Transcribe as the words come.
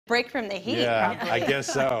break from the heat. Yeah, probably. I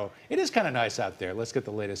guess so. It is kind of nice out there. Let's get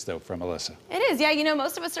the latest, though, from Alyssa. It is, yeah. You know,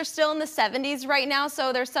 most of us are still in the 70s right now,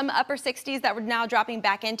 so there's some upper 60s that we're now dropping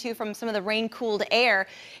back into from some of the rain-cooled air.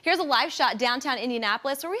 Here's a live shot downtown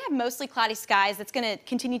Indianapolis where we have mostly cloudy skies. That's going to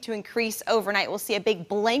continue to increase overnight. We'll see a big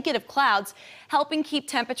blanket of clouds helping keep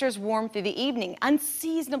temperatures warm through the evening.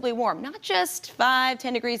 Unseasonably warm, not just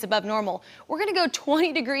 5-10 degrees above normal. We're going to go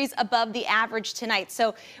 20 degrees above the average tonight,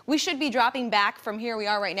 so we should be dropping back from here we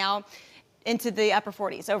are right now into the upper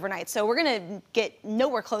 40s overnight. So we're going to get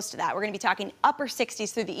nowhere close to that. We're going to be talking upper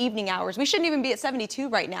 60s through the evening hours. We shouldn't even be at 72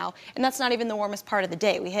 right now, and that's not even the warmest part of the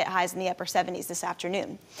day. We hit highs in the upper 70s this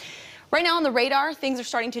afternoon. Right now on the radar, things are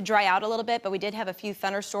starting to dry out a little bit, but we did have a few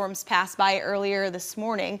thunderstorms pass by earlier this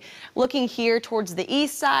morning. Looking here towards the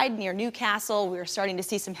east side near Newcastle, we're starting to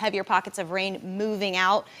see some heavier pockets of rain moving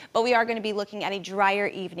out, but we are going to be looking at a drier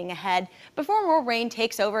evening ahead before more rain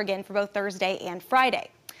takes over again for both Thursday and Friday.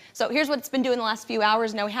 So here's what it's been doing the last few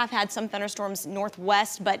hours. Now, we have had some thunderstorms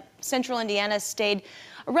northwest, but central Indiana stayed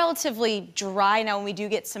relatively dry. Now, when we do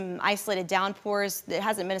get some isolated downpours, it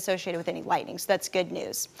hasn't been associated with any lightning, so that's good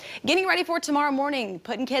news. Getting ready for tomorrow morning,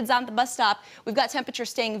 putting kids on the bus stop. We've got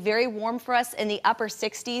temperatures staying very warm for us in the upper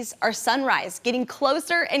 60s. Our sunrise getting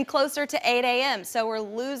closer and closer to 8 a.m., so we're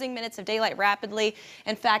losing minutes of daylight rapidly.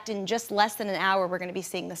 In fact, in just less than an hour, we're going to be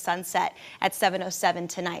seeing the sunset at 7:07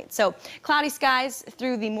 tonight. So cloudy skies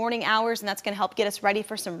through the morning hours, and that's going to help get us ready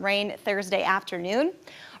for some rain Thursday afternoon.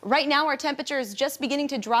 Right now, our temperature is just beginning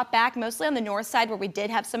to drop back, mostly on the north side where we did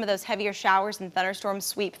have some of those heavier showers and thunderstorms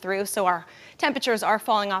sweep through, so our temperatures are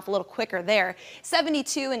falling off a little quicker there.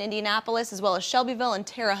 72 in Indianapolis as well as Shelbyville and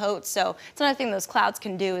Terre Haute, so it's another thing those clouds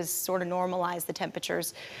can do is sort of normalize the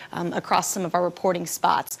temperatures across some of our reporting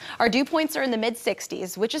spots. Our dew points are in the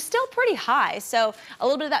mid-60s, which is still pretty high, so a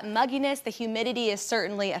little bit of that mugginess, the humidity is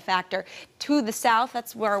certainly a factor. To the south,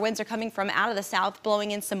 that's where our winds are coming from, out of the south, blowing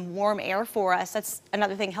in some warm air for us. That's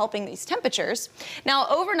another thing helping these temperatures. Now,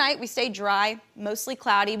 overnight, we stay dry, mostly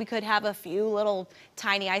cloudy. We could have a few little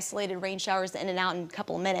tiny isolated rain showers in and out in a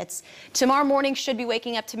couple of minutes. Tomorrow morning should be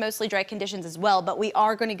waking up to mostly dry conditions as well, but we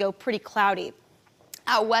are going to go pretty cloudy.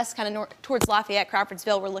 Out west, kind of towards Lafayette,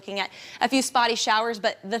 Crawfordsville, we're looking at a few spotty showers,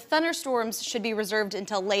 but the thunderstorms should be reserved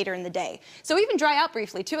until later in the day. So even dry out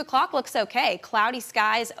briefly. 2 o'clock looks okay. Cloudy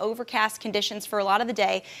skies, overcast conditions for a lot of the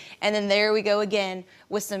day. And then there we go again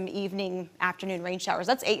with some evening, afternoon rain showers.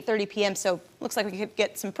 That's 8:30 p.m. So looks like we could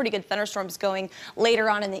get some pretty good thunderstorms going later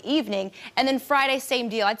on in the evening. And then Friday, same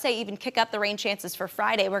deal. I'd say even kick up the rain chances for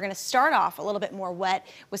Friday. We're going to start off a little bit more wet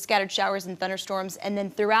with scattered showers and thunderstorms. And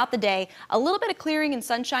then throughout the day, a little bit of clearing and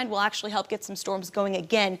sunshine will actually help get some storms going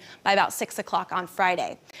again by about 6 o'clock on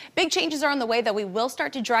Friday. Big changes are on the way, though. We will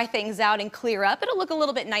start to dry things out and clear up. It'll look a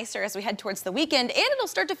little bit nicer as we head towards the weekend, and it'll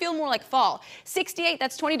start to feel more like fall. 68,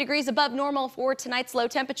 that's 20 degrees above normal for tonight's low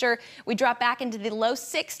temperature. We drop back into the low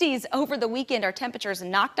 60s over the weekend. Our temperatures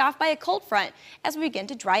knocked off by a cold front as we begin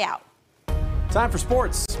to dry out. Time for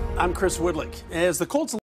sports. I'm Chris Woodlick. As the Colts